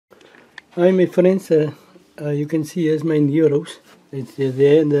Hi my friends, you can see here's my new rose. It's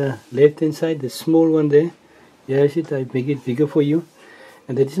there in the left hand side, the small one there. Yes, I make it bigger for you.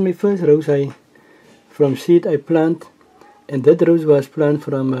 And that is my first rose from seed I plant. And that rose was planted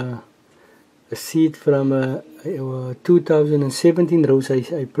from a seed from 2017 rose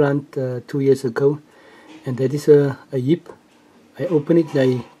I planted 2 years ago. And that is a hip. I open it,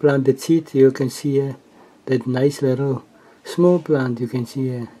 I plant the seed. You can see that nice little small plant you can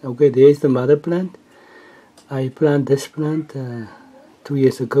see. Okay, there's the mother plant. I planted this plant 2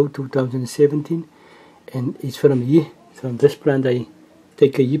 years ago, 2017, and it's from here. From this plant I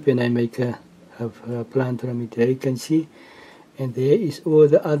take a hip and I make a plant from it. There you can see, and there is all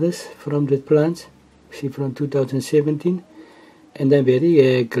the others from the plants. See, from 2017, and I'm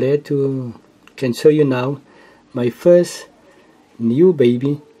very glad to can show you now my first new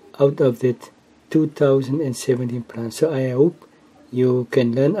baby out of that 2017 plan. So I hope you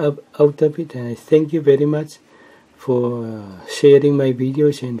can learn out of it, and I thank you very much for sharing my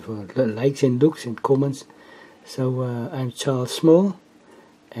videos and for likes and looks and comments. So I'm Charles Small,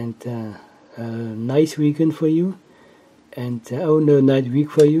 and nice weekend for you, and nice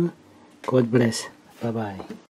week for you. God bless. Bye bye.